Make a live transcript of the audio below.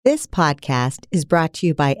This podcast is brought to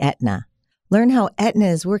you by Aetna. Learn how Aetna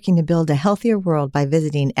is working to build a healthier world by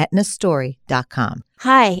visiting aetnastory.com.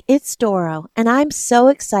 Hi, it's Doro, and I'm so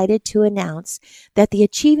excited to announce that the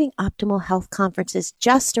Achieving Optimal Health Conference is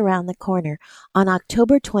just around the corner on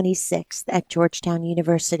October 26th at Georgetown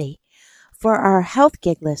University. For our Health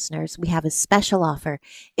Gig listeners, we have a special offer.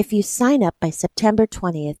 If you sign up by September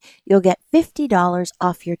 20th, you'll get $50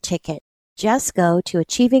 off your ticket. Just go to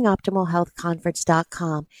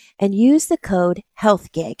achievingoptimalhealthconference.com and use the code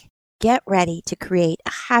HealthGig. Get ready to create a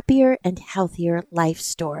happier and healthier life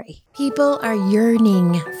story. People are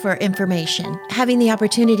yearning for information, having the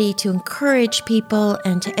opportunity to encourage people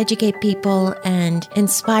and to educate people and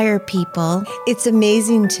inspire people. It's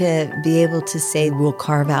amazing to be able to say we'll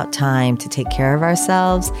carve out time to take care of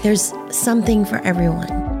ourselves. There's something for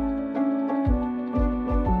everyone.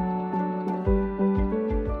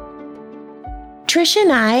 Trish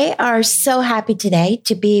and I are so happy today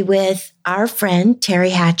to be with our friend,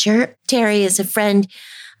 Teri Hatcher. Teri is a friend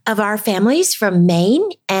of our family's from Maine,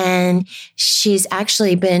 and she's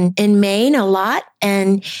actually been in Maine a lot,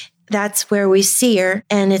 and that's where we see her.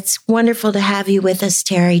 And it's wonderful to have you with us,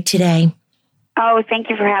 Teri, today. Oh, thank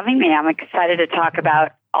you for having me. I'm excited to talk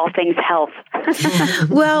about all things health.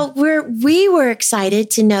 Well, we were excited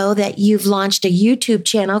to know that you've launched a YouTube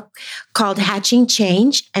channel called Hatching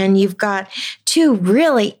Change, and you've got two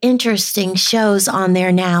really interesting shows on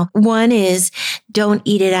there now. One is Don't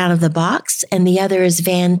Eat It Out of the Box, and the other is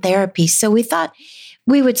Van Therapy. So we thought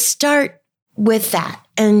we would start with that.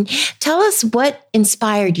 And tell us what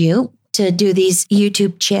inspired you to do these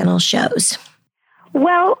YouTube channel shows.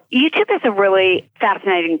 Well, YouTube is a really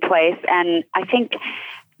fascinating place, and I think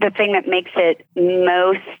the thing that makes it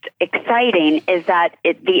most exciting is that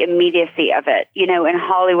the immediacy of it. You know, in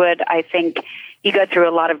Hollywood, I think you go through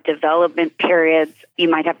a lot of development periods. You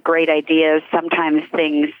might have great ideas. Sometimes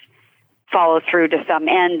things follow through to some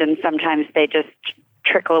end, and sometimes they just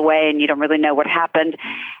trickle away and you don't really know what happened.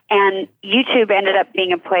 And YouTube ended up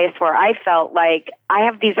being a place where I felt like I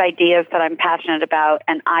have these ideas that I'm passionate about,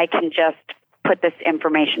 and I can just put this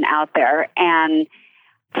information out there. And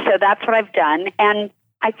so that's what I've done. And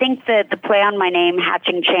I think that the play on my name,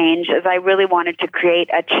 Hatching Change, is I really wanted to create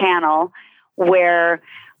a channel where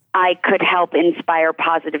I could help inspire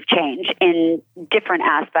positive change in different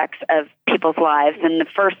aspects of people's lives. And the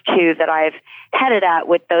first two that I've headed at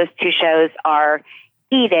with those two shows are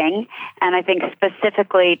eating, and I think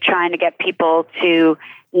specifically trying to get people to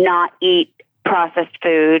not eat processed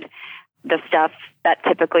food, the stuff that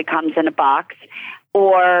typically comes in a box,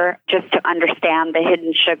 or just to understand the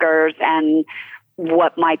hidden sugars and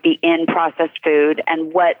what might be in processed food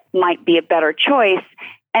and what might be a better choice,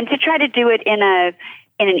 and to try to do it in an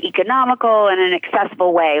economical and an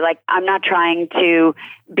accessible way. Like, I'm not trying to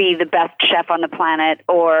be the best chef on the planet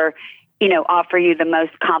or, offer you the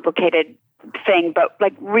most complicated thing, but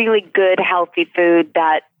like really good, healthy food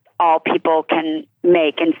that all people can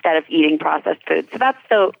make instead of eating processed food. So that's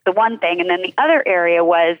the one thing. And then the other area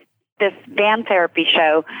was this van therapy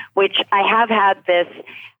show, which I have had this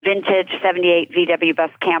vintage 78 VW bus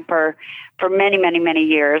camper for many, many, many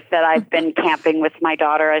years that I've been camping with my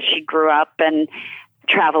daughter as she grew up and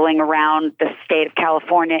traveling around the state of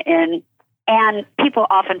California in. And people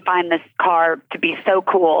often find this car to be so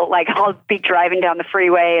cool. Like, I'll be driving down the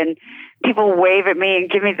freeway and people wave at me and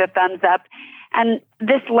give me the thumbs up. And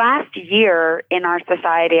this last year in our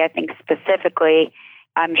society, I think specifically,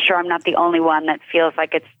 I'm sure I'm not the only one that feels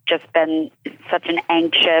like it's just been such an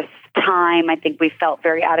anxious time. I think we felt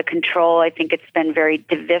very out of control. I think it's been very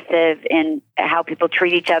divisive in how people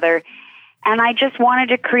treat each other. And I just wanted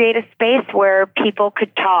to create a space where people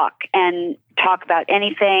could talk and talk about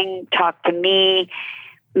anything, talk to me.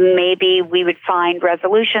 Maybe we would find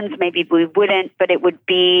resolutions, maybe we wouldn't, but it would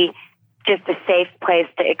be just a safe place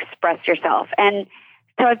to express yourself. And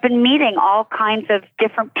so I've been meeting all kinds of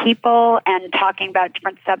different people and talking about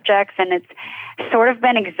different subjects, and it's sort of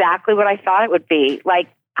been exactly what I thought it would be. Like,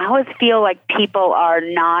 I always feel like people are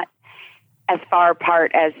not as far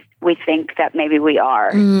apart as we think that maybe we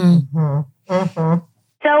are. Mm-hmm. Mm-hmm.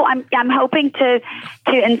 So I'm hoping to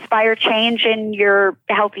inspire change in your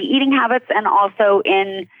healthy eating habits and also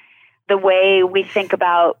in the way we think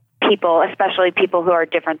about people, especially people who are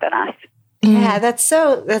different than us. Yeah, that's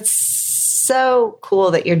so cool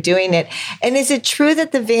that you're doing it. And is it true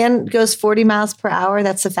that the van goes 40 miles per hour?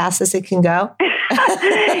 That's the fastest it can go?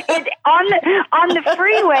 On the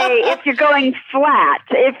freeway, if you're going flat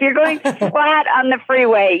on the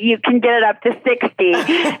freeway, you can get it up to 60.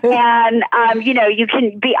 And, you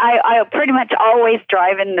can be, I pretty much always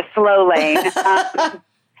drive in the slow lane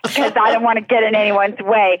because I don't want to get in anyone's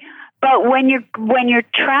way. But when you're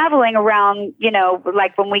traveling around,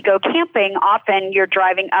 like when we go camping, often you're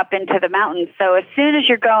driving up into the mountains. So as soon as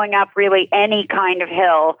you're going up really any kind of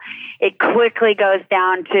hill, it quickly goes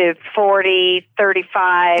down to 40,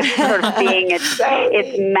 35, sort of being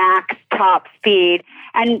its max top speed.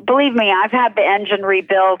 And believe me, I've had the engine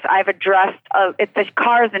rebuilt. I've addressed, the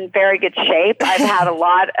car's in very good shape. I've had a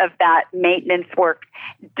lot of that maintenance work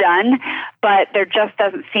done, but there just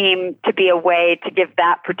doesn't seem to be a way to give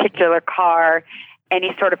that particular car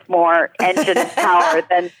any sort of more engine power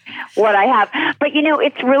than what I have. But,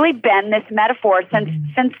 it's really been this metaphor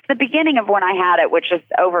since the beginning of when I had it, which is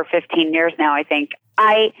over 15 years now, I think.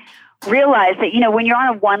 I realized that, when you're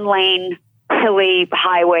on a one-lane hilly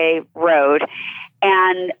highway road,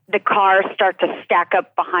 and the cars start to stack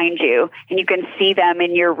up behind you, and you can see them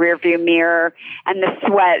in your rearview mirror, and the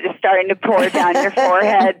sweat is starting to pour down your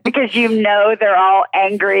forehead because they're all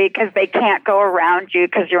angry because they can't go around you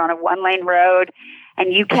because you're on a one-lane road,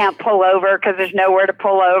 and you can't pull over because there's nowhere to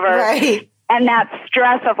pull over. Right. And that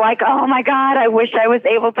stress of like, oh my God, I wish I was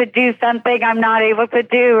able to do something I'm not able to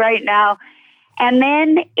do right now. And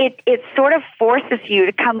then it sort of forces you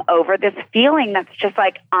to come over this feeling that's just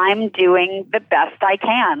like, I'm doing the best I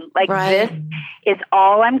can. Like, This is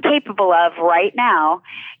all I'm capable of right now.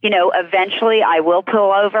 Eventually I will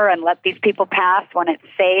pull over and let these people pass when it's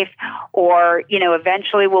safe. Or,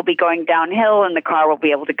 eventually we'll be going downhill and the car will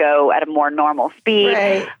be able to go at a more normal speed.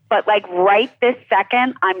 Right. But like right this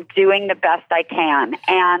second, I'm doing the best I can.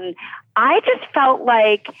 And I just felt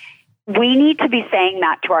like we need to be saying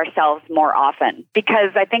that to ourselves more often, because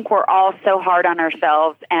I think we're all so hard on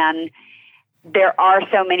ourselves, and there are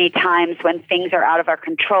so many times when things are out of our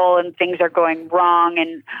control and things are going wrong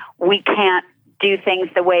and we can't do things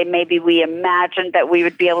the way maybe we imagined that we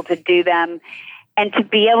would be able to do them. And to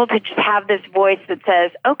be able to just have this voice that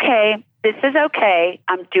says, okay, this is okay.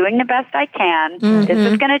 I'm doing the best I can. Mm-hmm.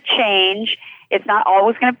 This is going to change. It's not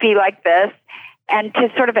always going to be like this. And to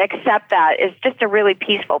sort of accept that is just a really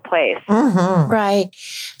peaceful place. Mm-hmm. Right.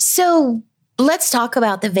 So let's talk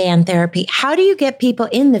about the van therapy. How do you get people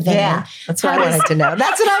in the van? Yeah, that's what I wanted to know.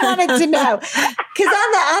 That's what I wanted to know. Because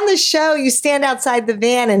on the show, you stand outside the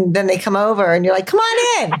van and then they come over and you're like, come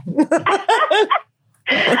on in.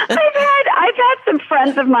 I've had some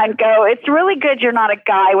friends of mine go, it's really good you're not a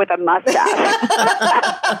guy with a mustache.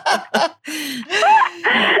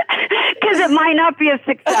 Because it might not be as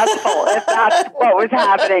successful if that's what was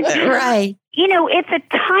happening. Right. It's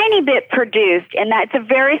a tiny bit produced in that it's a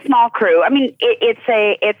very small crew. I mean,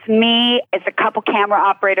 it's me, it's a couple camera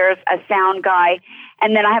operators, a sound guy,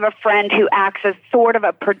 and then I have a friend who acts as sort of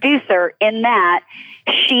a producer in that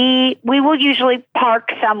we will usually park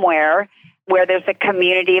somewhere where there's a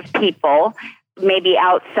community of people, maybe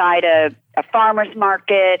outside a farmer's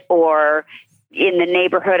market or in the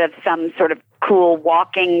neighborhood of some sort of cool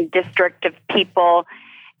walking district of people.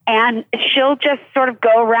 And she'll just sort of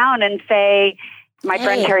go around and say, my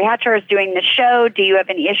friend Teri Hatcher is doing the show. Do you have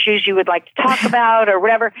any issues you would like to talk about or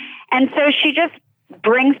whatever? And so she just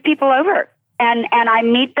brings people over and I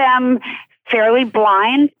meet them fairly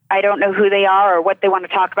blind. I don't know who they are or what they want to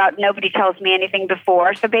talk about. Nobody tells me anything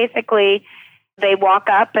before. So basically they walk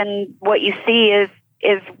up and what you see is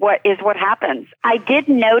what happens. I did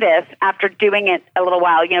notice after doing it a little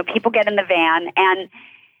while, people get in the van and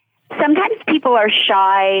sometimes people are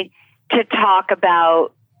shy to talk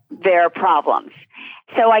about their problems.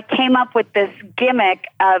 So I came up with this gimmick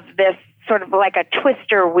of this sort of like a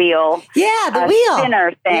twister wheel. Yeah, the wheel.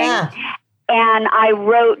 Spinner thing. Yeah. And I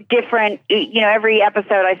wrote different, every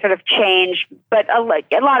episode I sort of changed, but a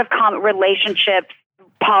lot of common relationships,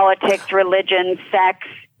 politics, religion, sex,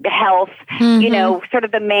 health, sort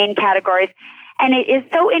of the main categories. And it is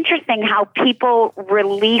so interesting how people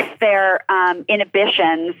release their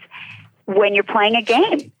inhibitions when you're playing a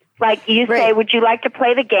game. Like you say, would you like to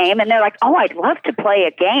play the game? And they're like, oh, I'd love to play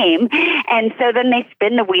a game. And so then they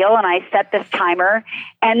spin the wheel and I set this timer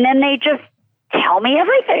and then they just tell me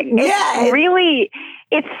everything.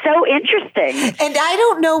 It's so interesting. And I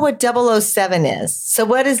don't know what 007 is. So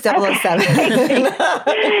what is 007?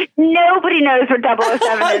 Nobody knows what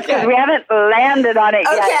 007 is because we haven't landed on it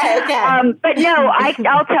yet. Okay. But no,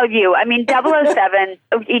 I'll tell you. I mean, 007,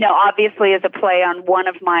 obviously is a play on one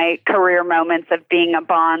of my career moments of being a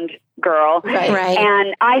Bond girl. Right.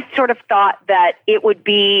 And I sort of thought that it would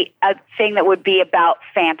be a thing that would be about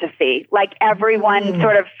fantasy. Like everyone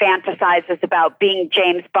sort of fantasizes about being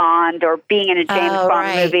James Bond or being in a James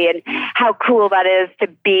Bond movie, and how cool that is to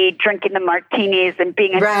be drinking the martinis and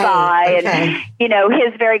being a spy and, you know,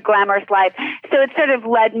 his very glamorous life. So it sort of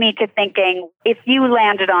led me to thinking, if you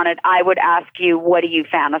landed on it, I would ask you, what do you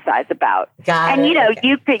fantasize about? You know,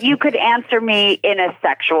 you could answer me in a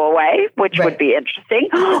sexual way, which would be interesting,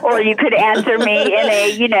 or you could answer me in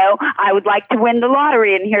a, you know, I would like to win the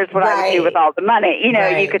lottery and here's what I would do with all the money. You know,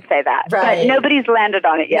 you could say that, but nobody's landed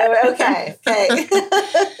on it yet. No, okay.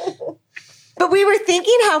 But we were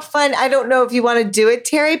thinking how fun, I don't know if you want to do it,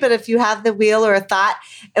 Teri, but if you have the wheel or a thought,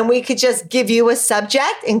 and we could just give you a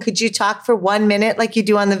subject, and could you talk for 1 minute like you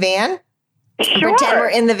do on the van? Sure. Pretend we're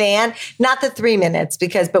in the van, not the 3 minutes,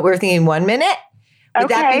 but we're thinking 1 minute. Would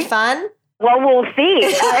that be fun? Well, we'll see.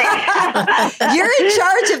 You're in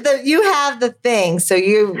charge of you have the thing, so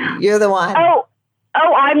you're the one. Oh,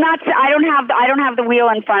 I'm not. I don't have the wheel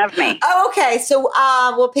in front of me. Oh, okay. So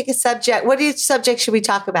we'll pick a subject. What subject should we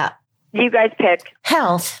talk about? You guys pick.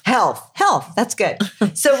 Health. That's good.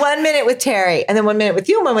 So 1 minute with Teri, and then 1 minute with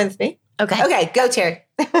you, and 1 minute with me. Okay, go, Teri.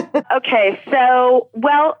 Okay, so,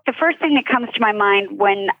 well, the first thing that comes to my mind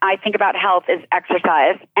when I think about health is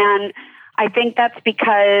exercise. And I think that's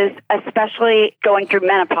because, especially going through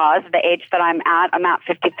menopause, the age that I'm at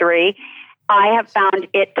 53, I have found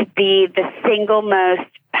it to be the single most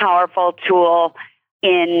powerful tool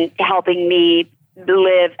in helping me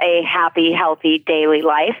live a happy, healthy daily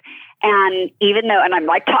life. And even though, and I'm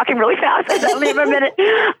like talking really fast, because I only have a minute,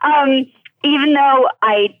 even though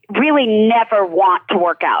I really never want to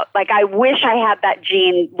work out, like I wish I had that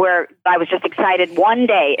gene where I was just excited one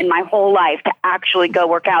day in my whole life to actually go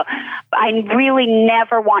work out. I really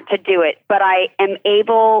never want to do it, but I am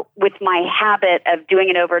able, with my habit of doing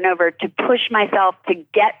it over and over, to push myself to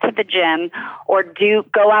get to the gym or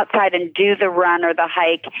go outside and do the run or the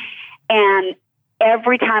hike. And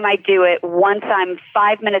every time I do it, once I'm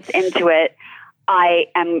 5 minutes into it, I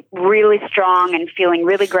am really strong and feeling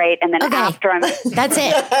really great. And then after I'm that's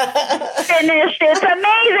it. finished, it's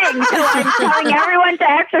amazing. So I'm telling everyone to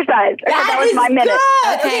exercise. That was my minute.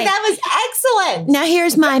 Okay, that was excellent. Now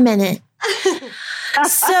here's my minute.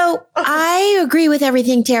 So I agree with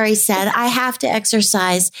everything Teri said. I have to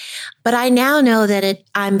exercise, but I now know that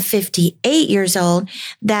I'm 58 years old,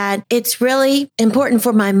 that it's really important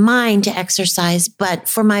for my mind to exercise, but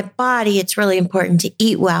for my body, it's really important to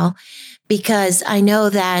eat well, because I know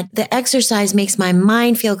that the exercise makes my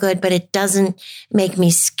mind feel good, but it doesn't make me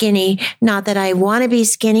skinny. Not that I want to be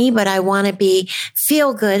skinny, but I want to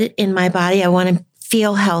feel good in my body. I want to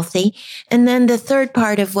feel healthy. And then the third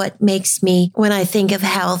part of what makes me, when I think of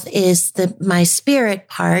health, is my spirit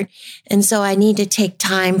part. And so I need to take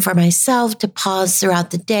time for myself to pause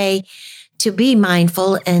throughout the day, to be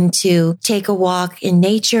mindful and to take a walk in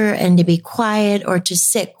nature and to be quiet or to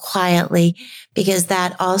sit quietly, because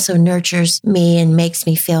that also nurtures me and makes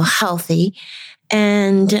me feel healthy.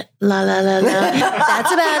 And that's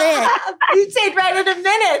about it. You stayed right in a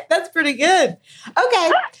minute. That's pretty good.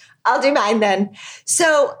 Okay. I'll do mine then.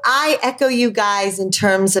 So I echo you guys in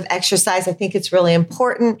terms of exercise. I think it's really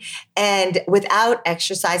important. And without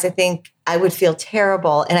exercise, I think I would feel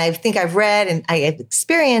terrible. And I think I've read and I have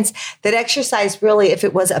experienced that exercise really, if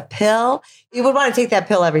it was a pill, you would want to take that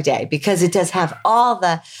pill every day, because it does have all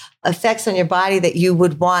the effects on your body that you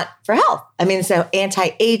would want for health. I mean, so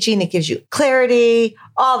anti-aging, it gives you clarity,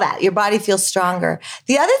 all that. Your body feels stronger.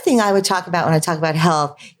 The other thing I would talk about when I talk about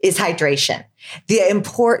health is hydration. The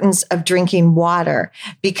importance of drinking water,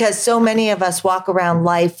 because so many of us walk around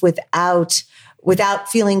life without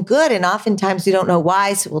feeling good. And oftentimes we don't know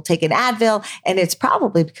why. So we'll take an Advil, and it's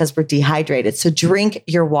probably because we're dehydrated. So drink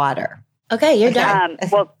your water. Okay, you're done.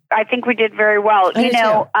 Well, I think we did very well.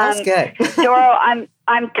 That's good. Doro,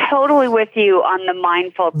 I'm totally with you on the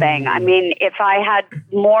mindful thing. I mean, if I had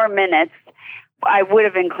more minutes, I would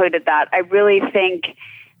have included that. I really think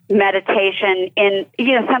meditation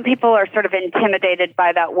some people are sort of intimidated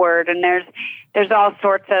by that word, and there's all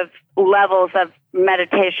sorts of levels of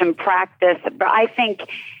meditation practice. But I think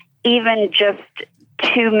even just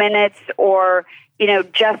 2 minutes, or,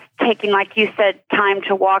 just taking, like you said, time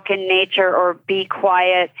to walk in nature or be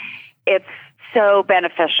quiet, it's so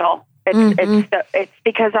beneficial. It's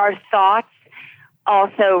because our thoughts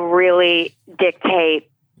also really dictate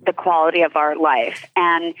the quality of our life,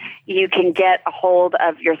 and you can get a hold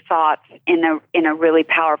of your thoughts in a really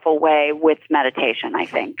powerful way with meditation, I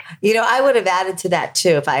think. I would have added to that too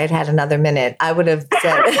if I had another minute. I would have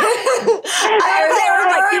said, if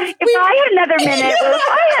I had another minute,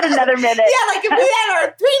 had another minute. Yeah, like if we had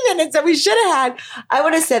our 3 minutes that we should have had, I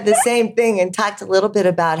would have said the same thing and talked a little bit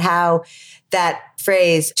about how that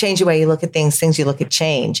phrase, change the way you look at things you look at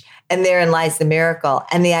change. And therein lies the miracle.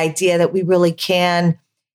 And the idea that we really can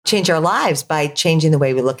change our lives by changing the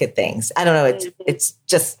way we look at things. I don't know. It's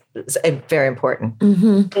just very important.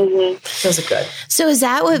 Those are good. So is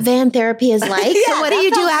that what van therapy is like? Yeah, so what do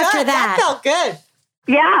you do after that? That felt good.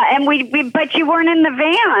 Yeah, and we but you weren't in the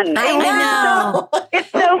van. I know.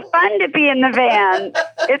 It's so fun to be in the van.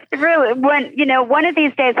 It's really one of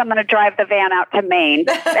these days I'm going to drive the van out to Maine,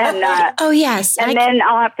 and oh yes, and then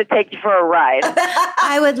I'll have to take you for a ride.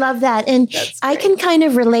 I would love that, and I can kind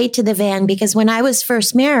of relate to the van because when I was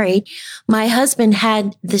first married, my husband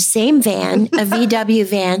had the same van, a VW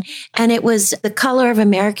van, and it was the color of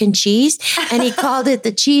American cheese, and he called it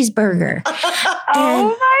the cheeseburger.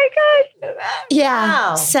 Oh my gosh! Yeah.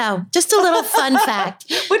 Wow. So just a little fun fact.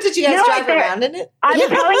 What did you guys drive around in it? I'm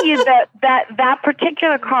telling you that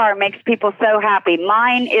particular car makes people so happy.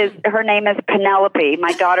 Her name is Penelope.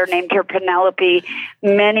 My daughter named her Penelope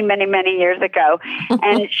many, many, many years ago.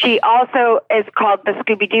 And she also is called the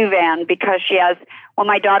Scooby-Doo van because when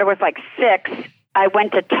my daughter was like 6, I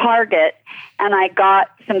went to Target and I got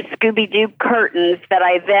some Scooby-Doo curtains that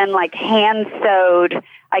I then hand sewed.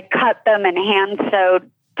 I cut them and hand sewed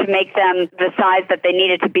to make them the size that they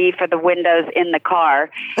needed to be for the windows in the car.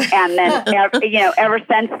 And then, ever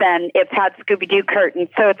since then, it's had Scooby-Doo curtains.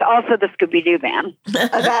 So it's also the Scooby-Doo van.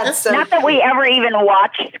 That's so Not that we ever even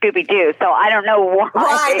watched Scooby-Doo, so I don't know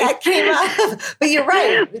why that came up. But you're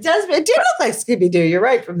right. It did look like Scooby-Doo. You're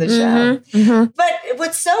right from the show. But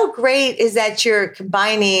what's so great is that you're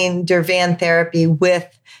combining your van therapy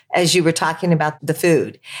with, as you were talking about, the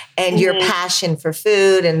food and your passion for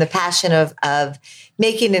food and the passion of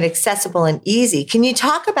making it accessible and easy. Can you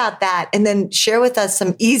talk about that and then share with us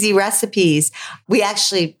some easy recipes? We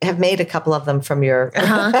actually have made a couple of them from your.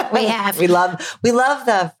 We have. We love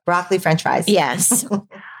the broccoli French fries. Yes.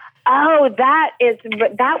 Oh, that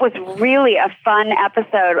was really a fun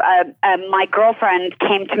episode. My girlfriend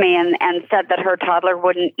came to me and said that her toddler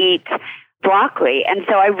wouldn't eat broccoli. And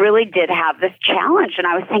so I really did have this challenge. And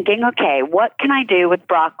I was thinking, okay, what can I do with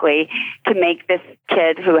broccoli to make this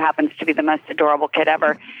kid, who happens to be the most adorable kid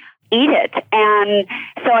ever, eat it? And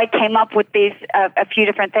so I came up with these, a few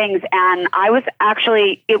different things. And I was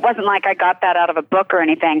actually, it wasn't like I got that out of a book or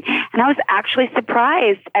anything. And I was actually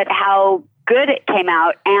surprised at how good it came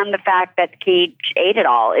out and the fact that he ate it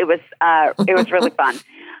all. It was really fun.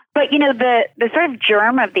 But, the sort of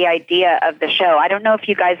germ of the idea of the show, I don't know if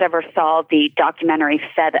you guys ever saw the documentary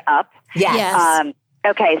Fed Up. Yes.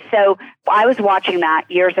 Okay, so I was watching that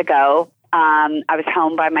years ago. I was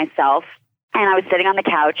home by myself, and I was sitting on the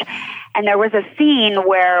couch, and there was a scene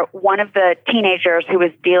where one of the teenagers who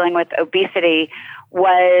was dealing with obesity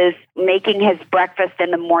was making his breakfast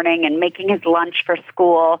in the morning and making his lunch for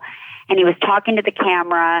school, and he was talking to the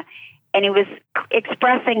camera, and he was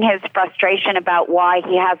expressing his frustration about why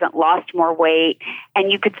he hasn't lost more weight.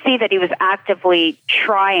 And you could see that he was actively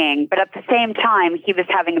trying, but at the same time, he was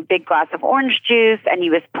having a big glass of orange juice and he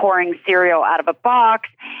was pouring cereal out of a box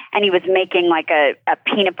and he was making like a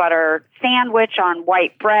peanut butter sandwich on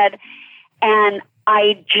white bread. And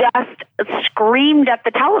I just screamed at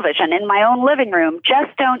the television in my own living room,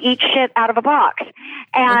 just don't eat shit out of a box.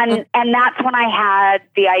 And that's when I had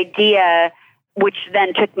the idea, which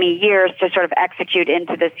then took me years to sort of execute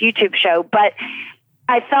into this YouTube show. But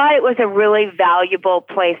I thought it was a really valuable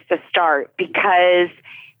place to start because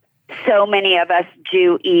so many of us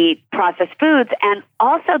do eat processed foods, and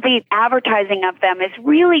also the advertising of them is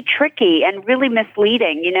really tricky and really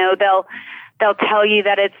misleading. They'll tell you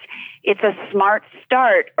that it's a smart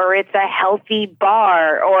start, or it's a healthy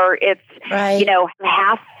bar, or it's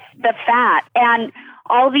half the fat, and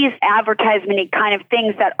all these advertisement-y kind of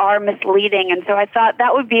things that are misleading. And so I thought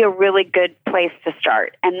that would be a really good place to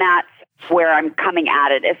start. And that's where I'm coming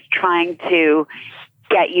at it, is trying to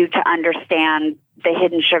get you to understand the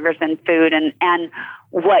hidden sugars in food and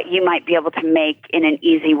what you might be able to make in an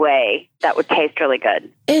easy way that would taste really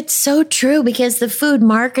good. It's so true, because the food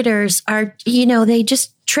marketers are, they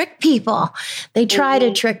just trick people. They try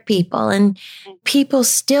to trick people, and people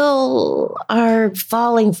still are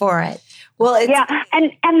falling for it. Well,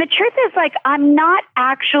 and the truth is, like, I'm not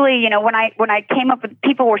actually, when I came up with,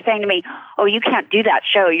 people were saying to me, oh, you can't do that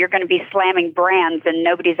show. You're going to be slamming brands and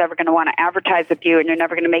nobody's ever going to want to advertise with you and you're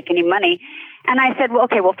never going to make any money. And I said, well,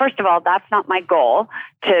 first of all, that's not my goal,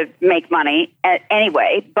 to make money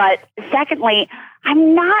anyway. But secondly,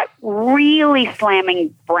 I'm not really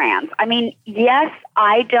slamming brands. I mean, yes,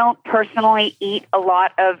 I don't personally eat a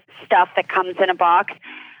lot of stuff that comes in a box,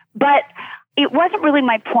 but it wasn't really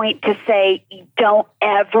my point to say, don't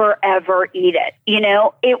ever eat it.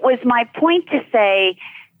 It was my point to say,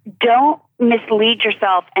 don't mislead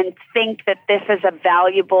yourself and think that this is a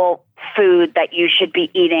valuable food that you should be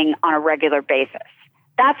eating on a regular basis.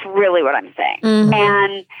 That's really what I'm saying. Mm-hmm.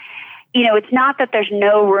 And, it's not that there's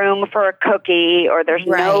no room for a cookie or there's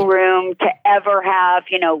no room to ever have,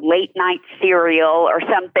 late night cereal or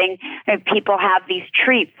something. And people have these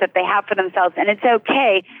treats that they have for themselves, and it's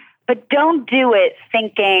okay. But don't do it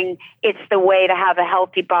thinking it's the way to have a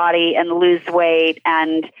healthy body and lose weight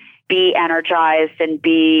and be energized and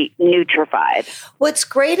be nutrified. What's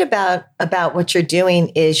great about what you're doing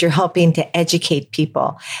is you're helping to educate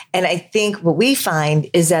people. And I think what we find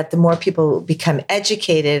is that the more people become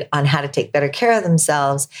educated on how to take better care of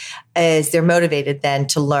themselves, is they're motivated then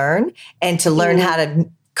to learn and to learn how to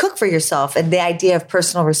cook for yourself. And the idea of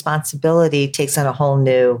personal responsibility takes on a whole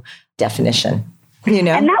new definition, And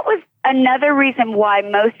that was another reason why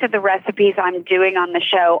most of the recipes I'm doing on the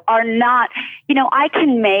show are not,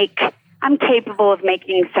 I'm capable of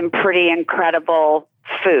making some pretty incredible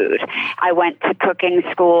food. I went to cooking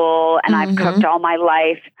school and I've cooked all my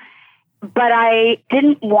life, but I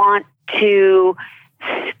didn't want to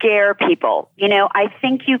scare people. I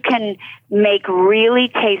think you can make really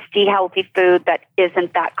tasty, healthy food that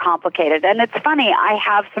isn't that complicated. And it's funny, I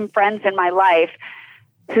have some friends in my life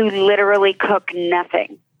who literally cook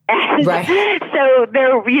nothing. And so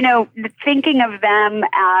they're, thinking of them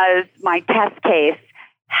as my test case.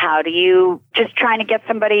 How do you, just trying to get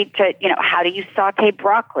somebody to, how do you saute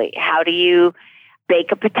broccoli? How do you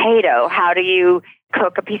bake a potato? How do you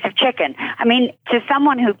cook a piece of chicken? I mean, to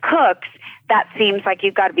someone who cooks, that seems like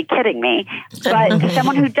you've got to be kidding me. But to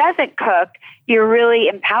someone who doesn't cook, you're really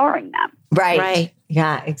empowering them. Right.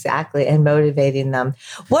 Yeah, exactly. And motivating them.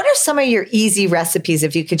 What are some of your easy recipes,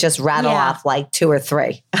 if you could just rattle off like 2 or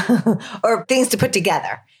 3 or things to put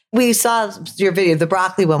together? We saw your video, the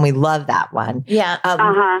broccoli one. We love that one. Yeah.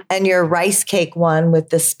 And your rice cake one with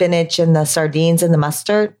the spinach and the sardines and the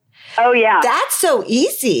mustard. Oh, yeah. That's so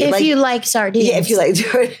easy. If you like sardines. Yeah, if you like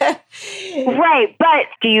it. Right. But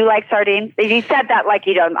do you like sardines? You said that like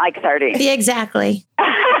you don't like sardines. Yeah, exactly.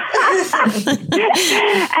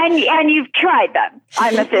 and you've tried them,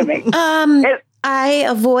 I'm assuming. I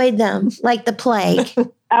avoid them like the plague.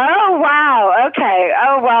 Oh, wow. Okay.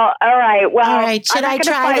 Oh, well, all right. Well, all right. Should I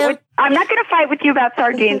try them? I'm not going to fight with you about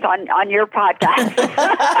sardines on your podcast.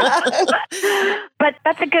 But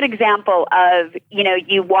that's a good example of,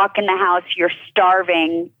 you walk in the house, you're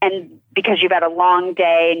starving, and because you've had a long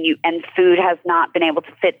day and food has not been able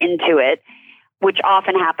to fit into it, which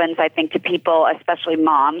often happens, I think, to people, especially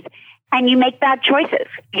moms, and you make bad choices.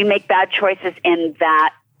 You make bad choices in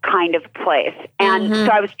that kind of place. And so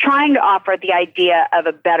I was trying to offer the idea of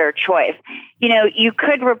a better choice. You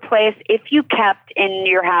could replace, if you kept in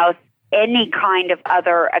your house any kind of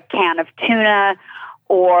a can of tuna,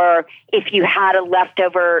 or if you had a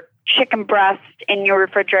leftover chicken breast in your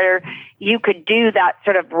refrigerator, you could do that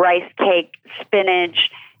sort of rice cake, spinach,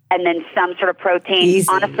 and then some sort of protein. Easy,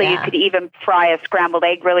 honestly, you could even fry a scrambled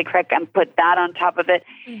egg really quick and put that on top of it.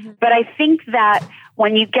 But I think that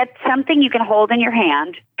when you get something you can hold in your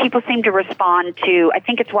hand, people seem to respond to, I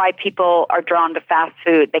think it's why people are drawn to fast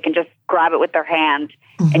food. They can just grab it with their hand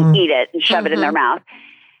and eat it and shove it in their mouth.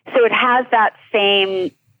 So it has that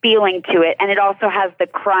same feeling to it. And it also has the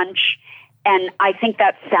crunch. And I think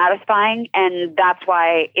that's satisfying. And that's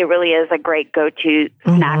why it really is a great go-to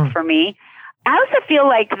snack for me. I also feel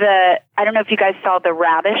like I don't know if you guys saw the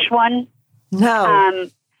radish one. No.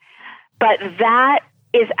 But that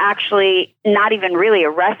is actually not even really a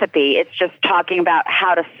recipe. It's just talking about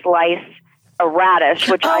how to slice a radish,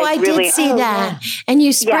 which I really did see that. Yeah. And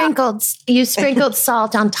you sprinkled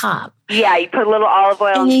salt on top. Yeah, you put a little olive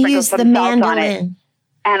oil and you sprinkle use some the salt mandolin. on it.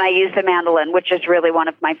 And I use the mandolin, which is really one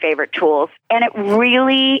of my favorite tools. And it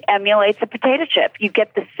really emulates a potato chip. You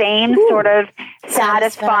get the same sort of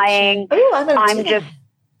satisfying. I'm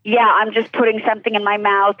just putting something in my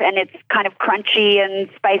mouth, and it's kind of crunchy and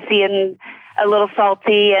spicy and a little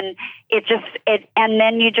salty, and and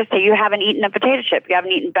then you haven't eaten a potato chip. You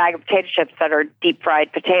haven't eaten a bag of potato chips that are deep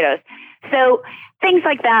fried potatoes. So things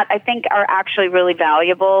like that, I think, are actually really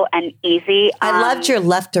valuable and easy. I loved your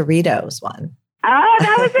left Doritos one. Oh,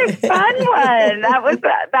 that was a fun one.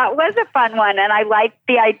 That was a fun one. And I like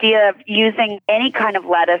the idea of using any kind of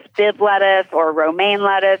lettuce, bib lettuce or romaine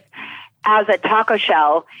lettuce, as a taco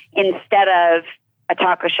shell instead of a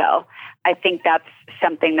taco shell. I think that's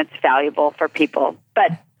something that's valuable for people.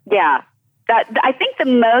 But yeah, I think the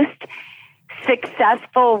most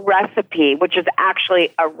successful recipe, which is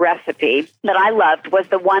actually a recipe that I loved, was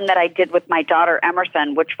the one that I did with my daughter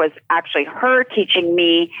Emerson, which was actually her teaching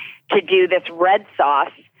me to do this red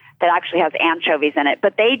sauce that actually has anchovies in it.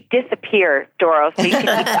 But they disappear, Doro, so you can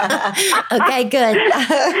eat them. Okay, good.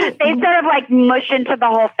 They sort of like mush into the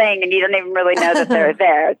whole thing, and you don't even really know that they're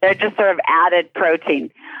there. They're just sort of added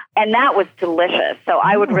protein. And that was delicious. So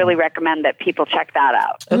I would really recommend that people check that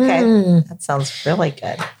out. Okay. That sounds really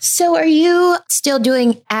good. So are you still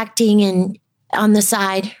doing acting and on the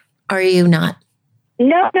side? Or are you not?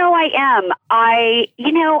 No, I am.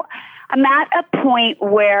 I'm at a point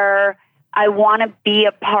where I want to be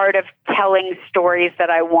a part of telling stories that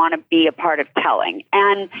I want to be a part of telling.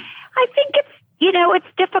 And I think it's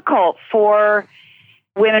difficult for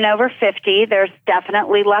women over 50. There's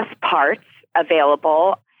definitely less parts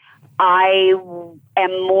available. I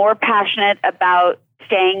am more passionate about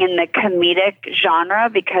staying in the comedic genre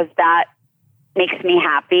because that makes me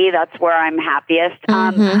happy. That's where I'm happiest.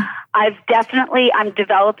 I'm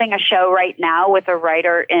developing a show right now with a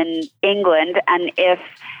writer in England. And if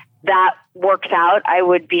that works out, I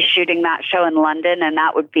would be shooting that show in London, and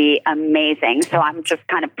that would be amazing. So I'm just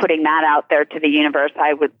kind of putting that out there to the universe.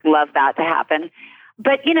 I would love that to happen.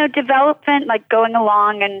 But, development, like going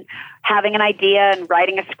along and having an idea and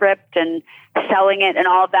writing a script and selling it and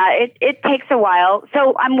all of that, it takes a while.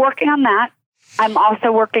 So I'm working on that. I'm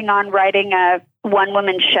also working on writing a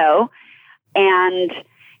one-woman show. And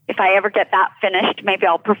if I ever get that finished, maybe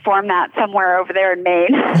I'll perform that somewhere over there in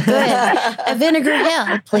Maine. Good. A Vinegar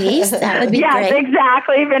Hill, please. That would be great. Yes,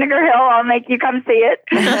 exactly. Vinegar Hill. I'll make you come see it.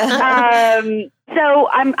 So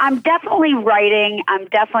I'm definitely writing. I'm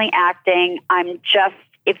definitely acting. I'm just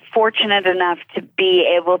fortunate enough to be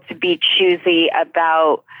able to be choosy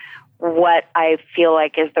about what I feel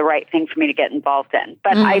like is the right thing for me to get involved in.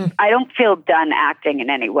 But I don't feel done acting in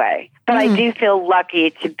any way. But I do feel lucky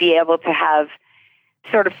to be able to have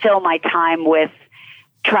sort of fill my time with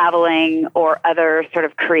traveling or other sort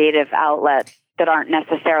of creative outlets that aren't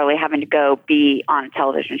necessarily having to go be on a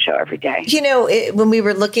television show every day. When we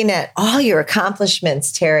were looking at all your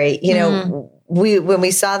accomplishments, Teri, when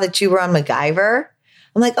we saw that you were on MacGyver,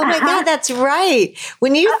 I'm like, oh my God, that's right.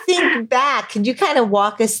 When you think back, could you kind of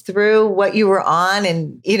walk us through what you were on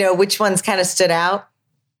and, which ones kind of stood out?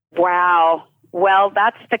 Wow. Well,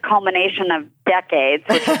 that's the culmination of decades,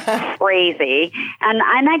 which is crazy. And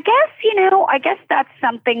I guess that's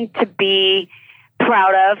something to be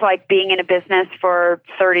proud of, like being in a business for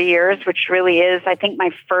 30 years, which really is, I think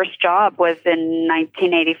my first job was in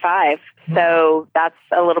 1985. So that's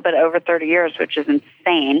a little bit over 30 years, which is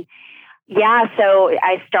insane. Yeah, so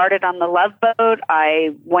I started on the Love Boat.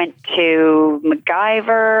 I went to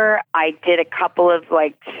MacGyver. I did a couple of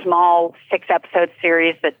small 6-episode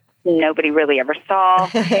series that nobody really ever saw.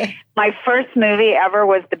 My first movie ever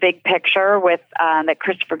was The Big Picture that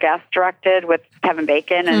Christopher Guest directed with Kevin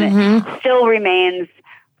Bacon, and it still remains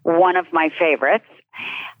one of my favorites.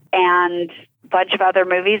 And a bunch of other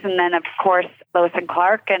movies, and then of course Lois and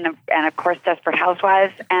Clark, and of course Desperate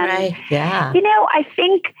Housewives. And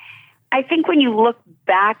I think when you look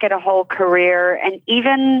back at a whole career, and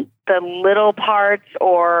even the little parts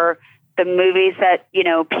or the movies that,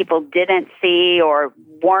 people didn't see or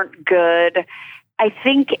weren't good, I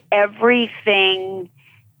think every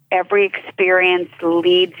experience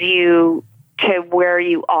leads you to where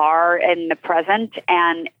you are in the present,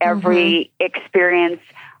 and every experience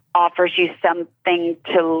offers you something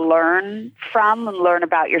to learn from and learn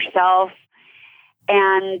about yourself.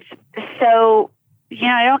 And so,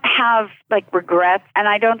 I don't have regrets, and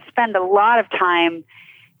I don't spend a lot of time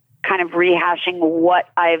kind of rehashing what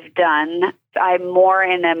I've done. I'm more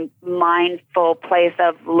in a mindful place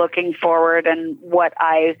of looking forward and what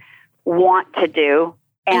I want to do.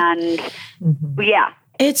 And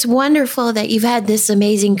It's wonderful that you've had this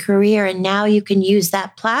amazing career, and now you can use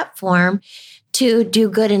that platform to do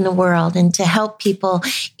good in the world and to help people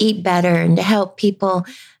eat better and to help people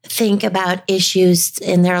think about issues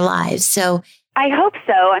in their lives. So I hope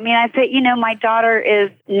so. I mean, I think, my daughter is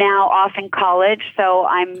now off in college, so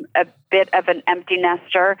I'm a bit of an empty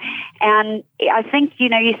nester. And I think, you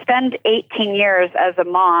spend 18 years as a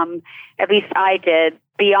mom, at least I did.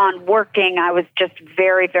 Beyond working, I was just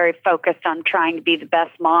very, very focused on trying to be the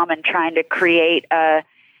best mom and trying to create a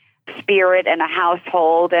spirit and a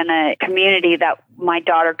household and a community that my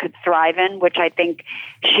daughter could thrive in, which I think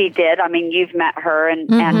she did. I mean, you've met her,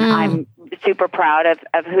 and I'm super proud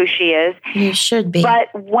of who she is. You should be.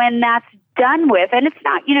 But when that's done with, and it's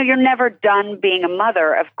not, you're never done being a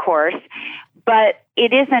mother, of course, but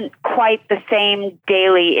it isn't quite the same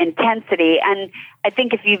daily intensity. And I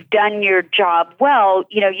think if you've done your job well,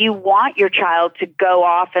 you want your child to go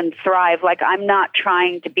off and thrive. Like, I'm not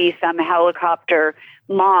trying to be some helicopter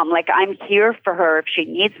mom. Like, I'm here for her if she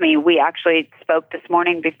needs me. We actually spoke this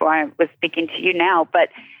morning before I was speaking to you now, but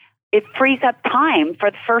it frees up time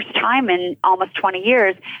for the first time in almost 20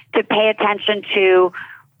 years to pay attention to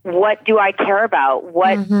what do I care about?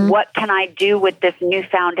 What can I do with this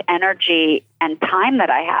newfound energy and time that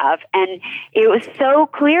I have? And it was so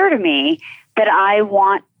clear to me that I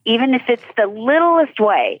want, even if it's the littlest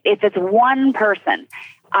way, if it's one person,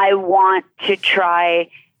 I want to try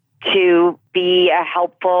to be a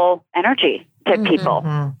helpful energy to people.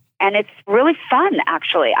 And it's really fun,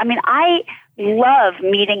 actually. I mean, I love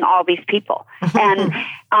meeting all these people. And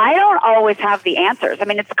I don't always have the answers. I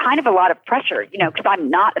mean, it's kind of a lot of pressure, because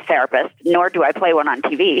I'm not a therapist, nor do I play one on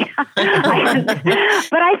TV. But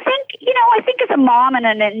I think as a mom and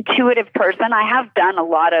an intuitive person, I have done a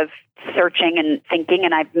lot of searching and thinking,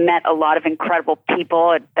 and I've met a lot of incredible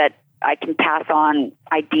people that I can pass on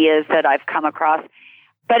ideas that I've come across.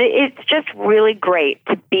 But it's just really great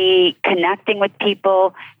to be connecting with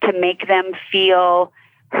people, to make them feel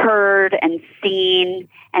heard and seen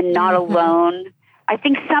and not alone. I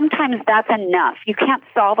think sometimes that's enough. You can't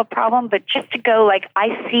solve a problem, but just to go like,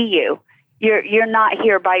 I see you. You're not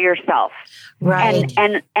here by yourself. Right.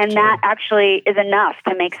 And that actually is enough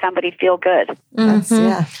to make somebody feel good.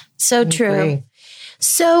 So true. Agree.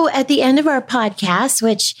 So at the end of our podcast,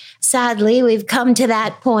 which sadly we've come to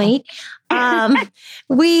that point,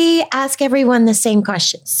 we ask everyone the same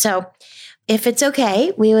questions. So if it's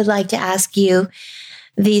okay, we would like to ask you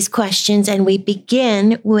these questions, and we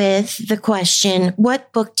begin with the question,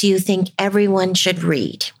 what book do you think everyone should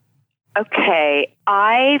read? Okay.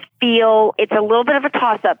 I feel it's a little bit of a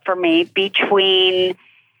toss-up for me between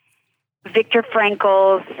Viktor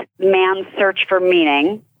Frankl's Man's Search for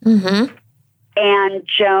Meaning and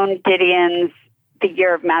Joan Didion's The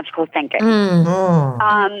Year of Magical Thinking.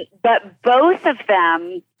 But both of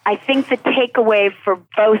them, I think the takeaway for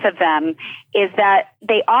both of them is that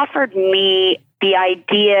they offered me the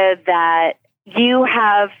idea that you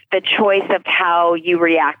have the choice of how you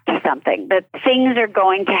react to something, that things are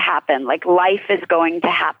going to happen, like life is going to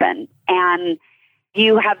happen, and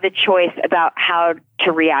you have the choice about how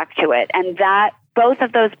to react to it. And that both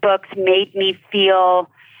of those books made me feel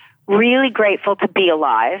really grateful to be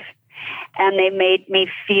alive, and they made me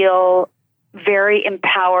feel very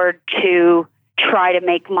empowered to try to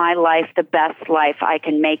make my life the best life I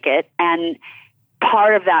can make it. And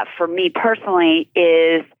part of that for me personally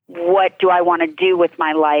is, what do I want to do with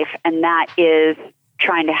my life? And that is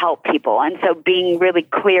trying to help people. And so being really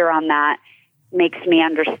clear on that makes me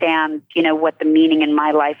understand, what the meaning in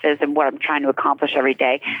my life is and what I'm trying to accomplish every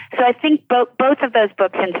day. So I think both of those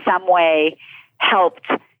books in some way helped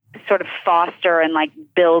sort of foster and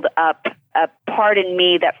build up a part in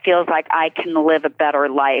me that feels like I can live a better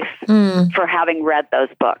life for having read those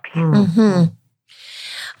books.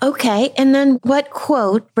 Okay. And then what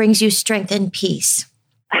quote brings you strength and peace?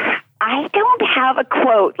 I don't have a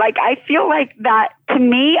quote. I feel like that, to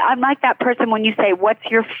me, I'm like that person when you say, what's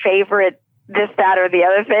your favorite this, that, or the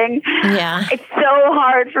other thing? Yeah. It's so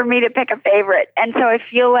hard for me to pick a favorite. And so I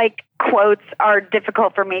feel like quotes are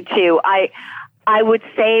difficult for me too. I would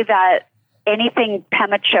say that anything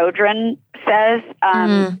Pema Chodron says,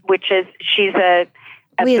 which is, she's a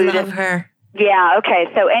we Buddhist. Love her. Yeah. Okay.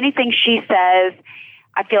 So anything she says,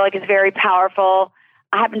 I feel like is very powerful.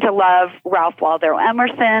 I happen to love Ralph Waldo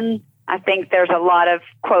Emerson. I think there's a lot of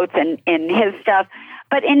quotes in his stuff.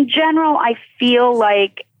 But in general, I feel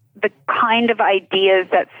like the kind of ideas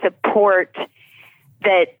that support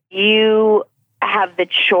that you have the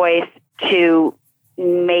choice to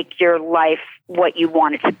make your life what you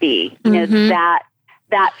want it to be. That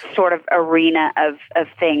sort of arena of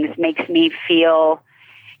things makes me feel,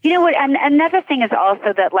 what, and another thing is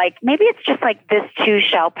also that maybe it's just this too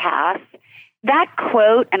shall pass. That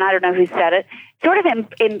quote, and I don't know who said it, sort of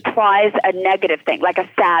implies a negative thing, like a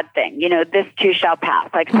sad thing. This too shall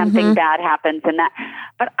pass, something bad happens and that.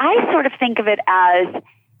 But I sort of think of it as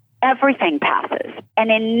everything passes.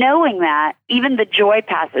 And in knowing that, even the joy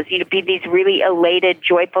passes, be these really elated,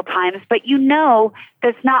 joyful times, but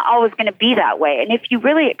that's not always going to be that way. And if you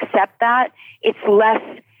really accept that, it's less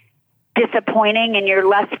disappointing and you're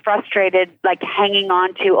less frustrated, hanging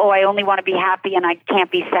on to, I only want to be happy and I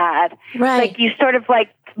can't be sad. Right. You sort of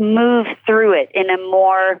move through it in a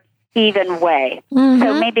more even way.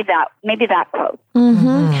 So maybe that quote.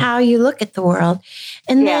 How you look at the world.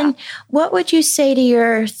 And then what would you say to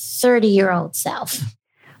your 30-year-old self?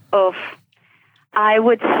 I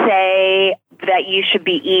would say that you should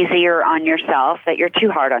be easier on yourself, that you're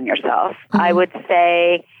too hard on yourself. Mm-hmm. I would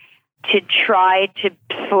say to try to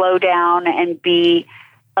slow down and be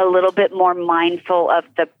a little bit more mindful of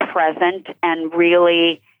the present and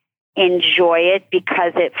really enjoy it,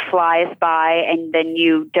 because it flies by and then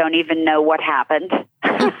you don't even know what happened.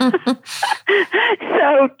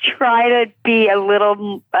 So try to be a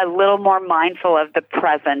little more mindful of the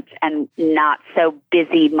present and not so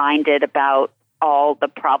busy-minded about all the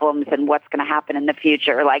problems and what's going to happen in the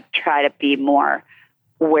future. Like, try to be more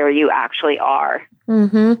where you actually are.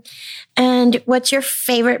 Mm-hmm. And what's your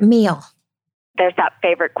favorite meal? There's that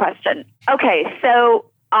favorite question. Okay, so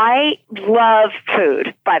I love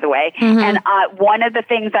food, by the way. Mm-hmm. And one of the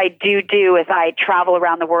things I do is I travel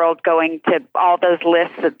around the world going to all those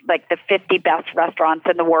lists of like the 50 best restaurants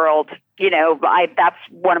in the world. You know, that's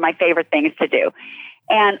one of my favorite things to do.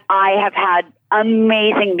 And I have had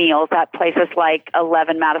amazing meals at places like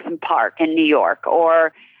 11 Madison Park in New York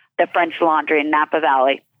or the French Laundry in Napa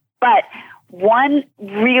Valley. But one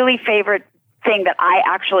really favorite thing that I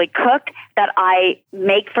actually cook that I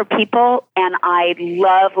make for people, and I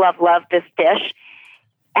love, love, love this dish.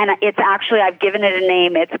 And it's actually, I've given it a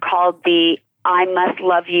name. It's called the I Must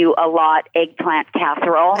Love You a Lot eggplant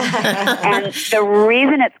casserole. And the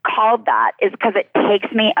reason it's called that is because it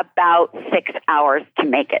takes me about 6 hours to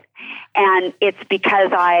make it. And it's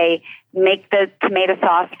because I make the tomato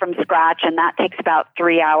sauce from scratch, and that takes about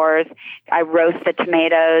 3 hours. I roast the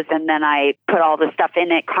tomatoes, and then I put all the stuff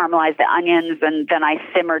in it, caramelize the onions, and then I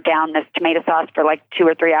simmer down this tomato sauce for like 2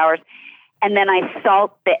 or 3 hours. And then I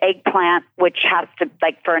salt the eggplant, which has to,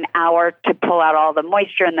 like, for an hour to pull out all the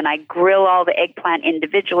moisture. And then I grill all the eggplant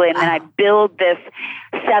individually. And then I build this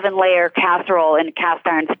 7-layer casserole in a cast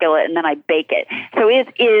iron skillet, and then I bake it. So it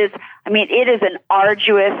is an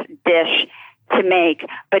arduous dish to make,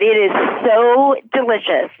 but it is so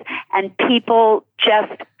delicious, and people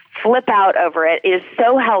just flip out over it. It is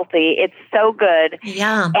so healthy. It's so good.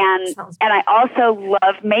 Yeah. And I also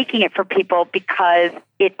love making it for people because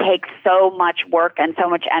it takes so much work and so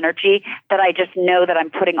much energy that I just know that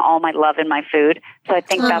I'm putting all my love in my food. So I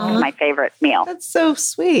think that's my favorite meal. That's so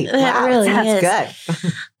sweet. That really is. That's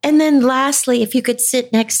good. And then lastly, if you could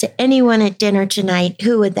sit next to anyone at dinner tonight,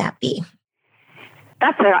 who would that be?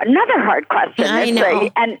 That's another hard question. I know.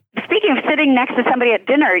 And speaking of sitting next to somebody at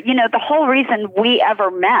dinner, you know, the whole reason we ever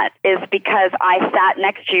met is because I sat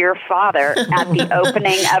next to your father at the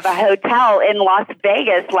opening of a hotel in Las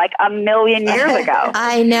Vegas like a million years ago.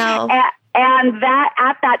 I know. And that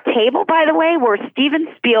at that table, by the way, were Steven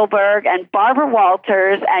Spielberg and Barbara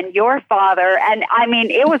Walters and your father. And I mean,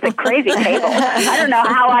 it was a crazy table. I don't know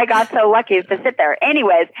how I got so lucky to sit there.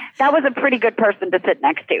 Anyways, that was a pretty good person to sit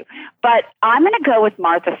next to. But I'm going to go with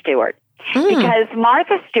Martha Stewart because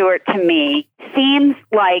Martha Stewart to me seems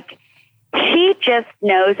like she just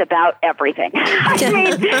knows about everything. I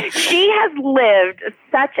mean, she has lived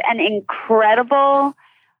such an incredible,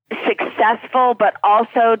 successful, but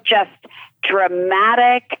also just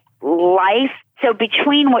dramatic life. So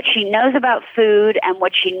between what she knows about food and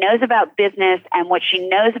what she knows about business and what she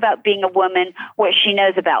knows about being a woman, what she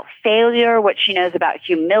knows about failure, what she knows about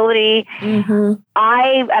humility,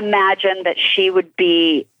 I imagine that she would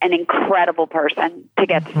be an incredible person to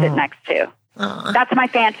get to sit next to. That's my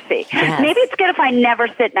fantasy. Yes. Maybe it's good if I never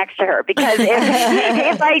sit next to her, because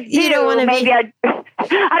if I do, you don't want to maybe I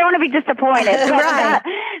don't want to be disappointed. Right.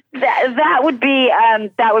 That would be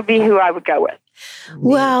who I would go with.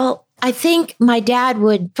 Well, I think my dad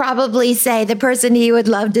would probably say the person he would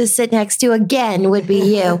love to sit next to again would be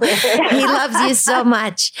you. He loves you so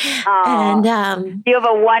much. Oh, and you have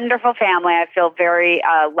a wonderful family. I feel very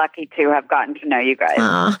lucky to have gotten to know you guys.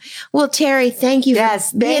 Well, Teri, thank you for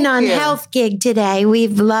being on Health Gig today.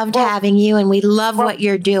 We've loved having you, and we love what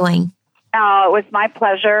you're doing. Oh, it was my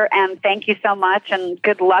pleasure, and thank you so much, and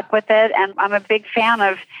good luck with it. And I'm a big fan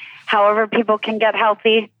of however people can get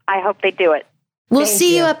healthy. I hope they do it. We'll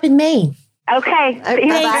see you up in Maine. Okay.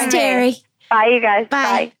 Thanks, Teri. Bye, you guys.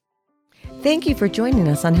 Bye. Thank you for joining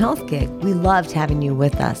us on Health Gig. We loved having you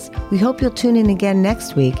with us. We hope you'll tune in again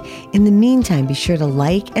next week. In the meantime, be sure to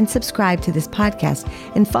like and subscribe to this podcast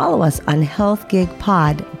and follow us on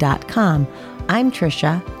healthgigpod.com. I'm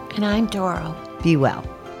Trisha. And I'm Doro. Be well.